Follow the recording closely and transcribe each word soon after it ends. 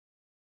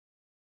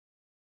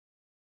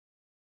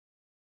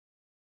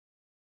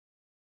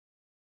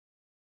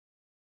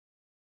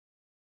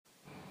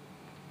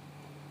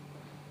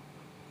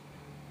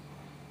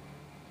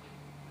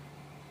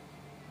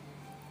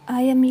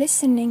I am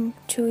listening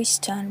to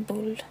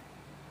Istanbul,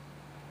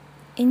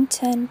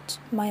 intent,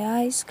 my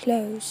eyes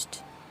closed.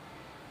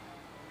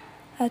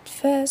 At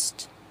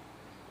first,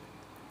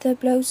 there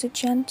blows a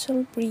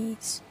gentle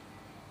breeze,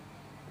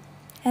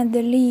 and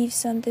the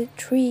leaves on the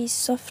trees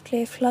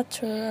softly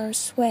flutter or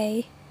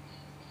sway.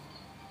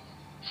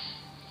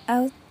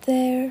 Out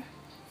there,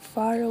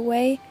 far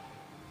away,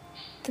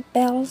 the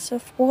bells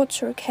of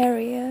water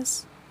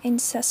carriers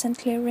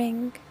incessantly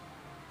ring.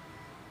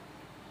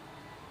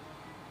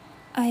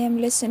 I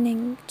am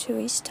listening to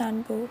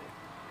Istanbul,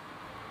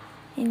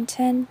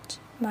 intent,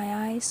 my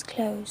eyes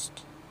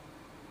closed.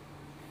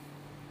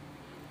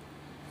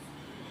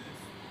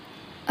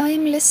 I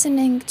am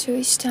listening to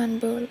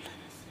Istanbul,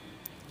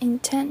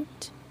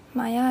 intent,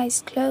 my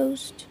eyes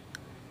closed.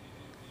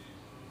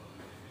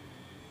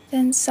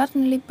 Then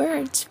suddenly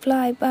birds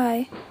fly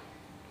by,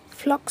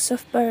 flocks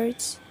of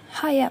birds,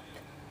 high up,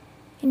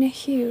 in a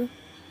hue,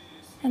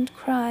 and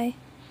cry,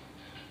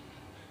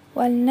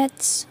 while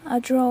nets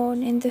are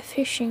drawn in the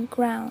fishing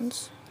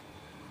grounds,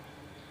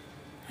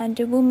 and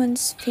a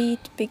woman's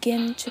feet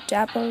begin to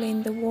dabble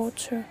in the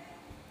water.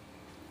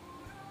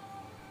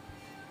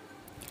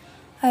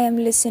 I am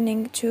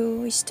listening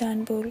to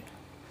Istanbul,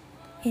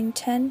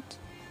 intent,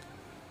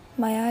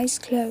 my eyes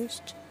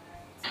closed.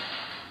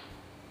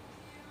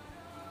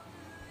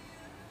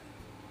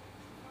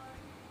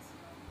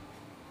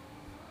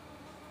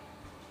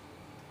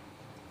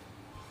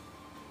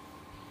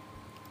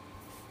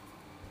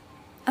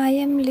 I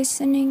am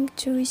listening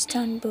to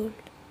Istanbul,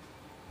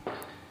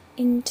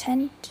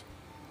 intent,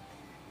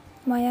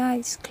 my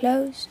eyes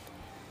closed.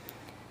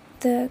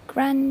 The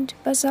grand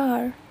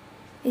bazaar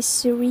is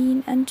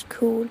serene and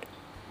cool,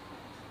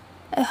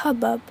 a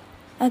hubbub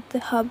at the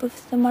hub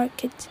of the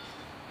market.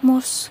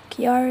 Mosque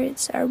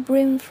yards are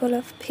brimful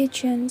of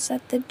pigeons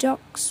at the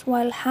docks,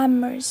 while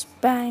hammers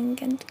bang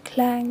and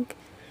clang.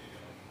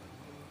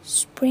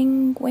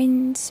 Spring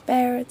winds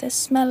bear the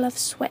smell of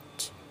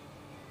sweat.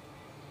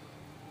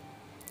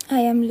 I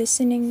am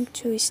listening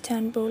to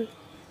Istanbul,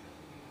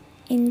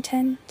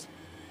 intent,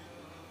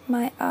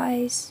 my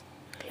eyes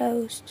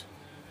closed.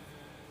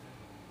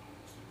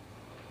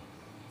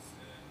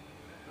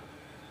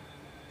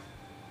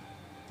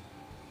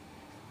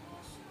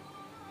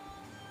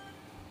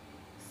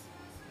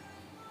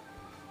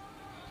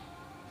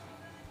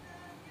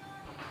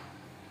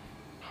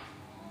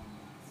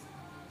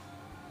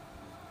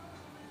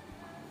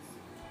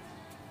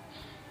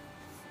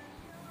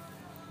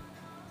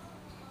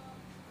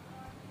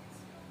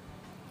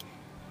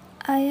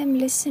 I am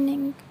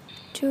listening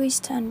to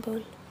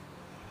Istanbul,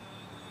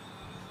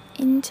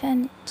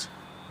 intent,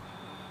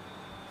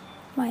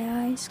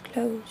 my eyes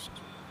closed.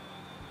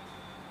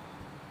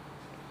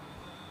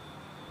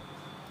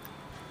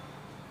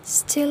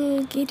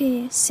 Still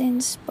giddy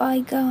since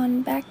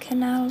bygone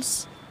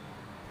bacchanals,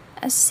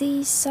 a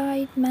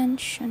seaside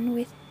mansion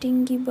with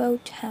dingy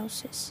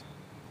boathouses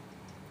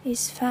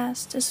is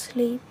fast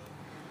asleep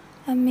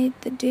amid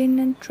the din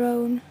and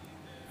drone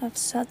of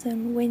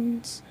southern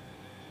winds.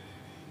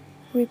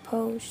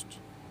 Reposed.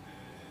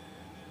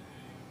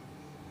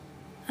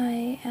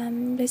 I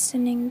am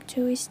listening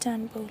to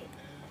Istanbul,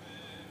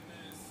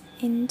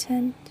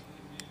 intent,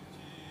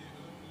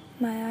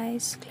 my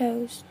eyes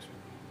closed.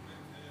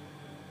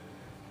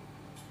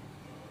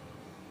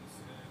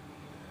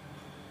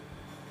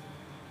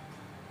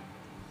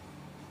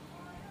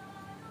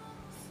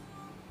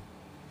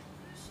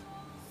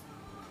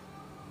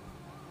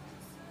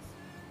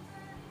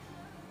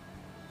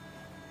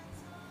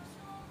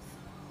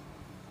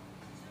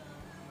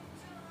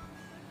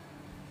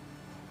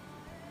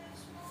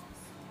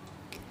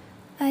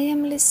 I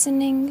am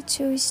listening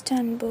to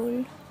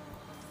Istanbul,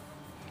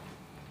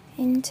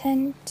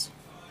 intent,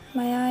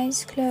 my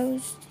eyes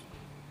closed.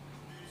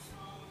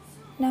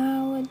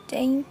 Now a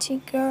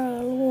dainty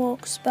girl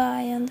walks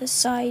by on the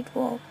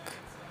sidewalk.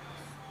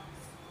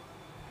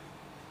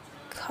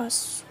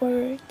 Cuss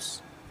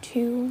words,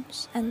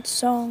 tunes, and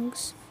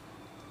songs.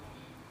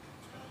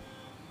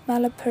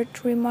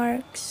 Malapert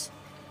remarks.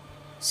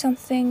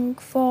 Something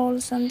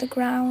falls on the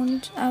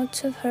ground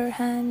out of her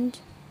hand.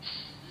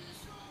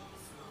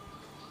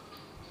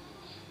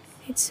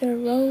 It's a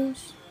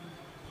rose,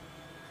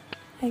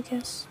 I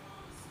guess.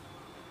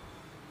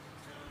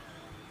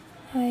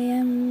 I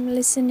am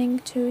listening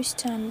to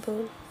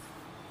Istanbul,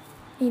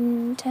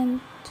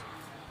 intent,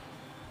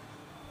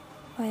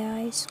 my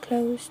eyes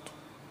closed.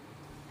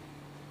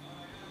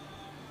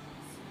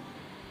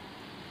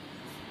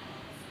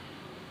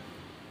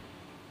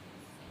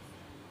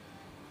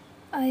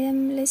 I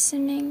am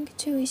listening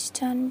to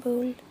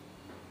Istanbul,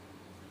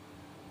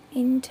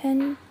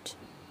 intent,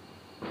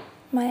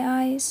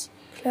 my eyes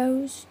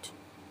closed.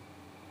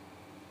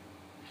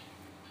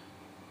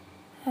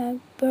 A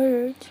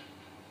bird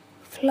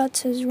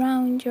flutters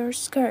round your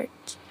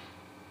skirt.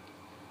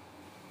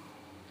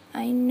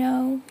 I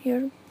know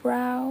your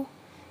brow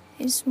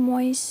is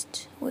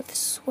moist with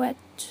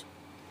sweat,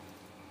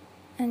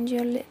 and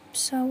your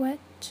lips are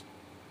wet.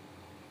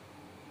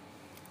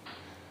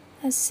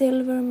 A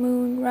silver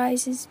moon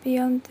rises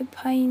beyond the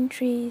pine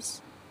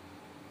trees.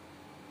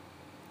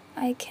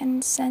 I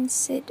can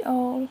sense it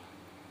all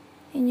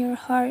in your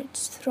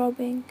heart's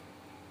throbbing.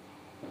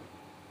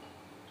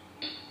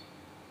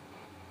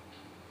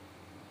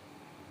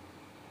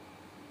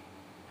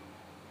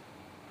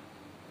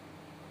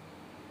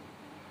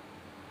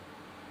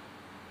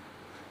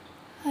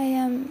 I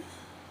am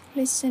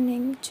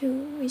listening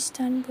to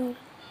Istanbul,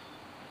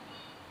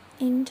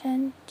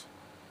 intent,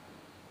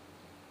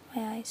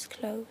 my eyes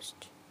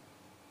closed.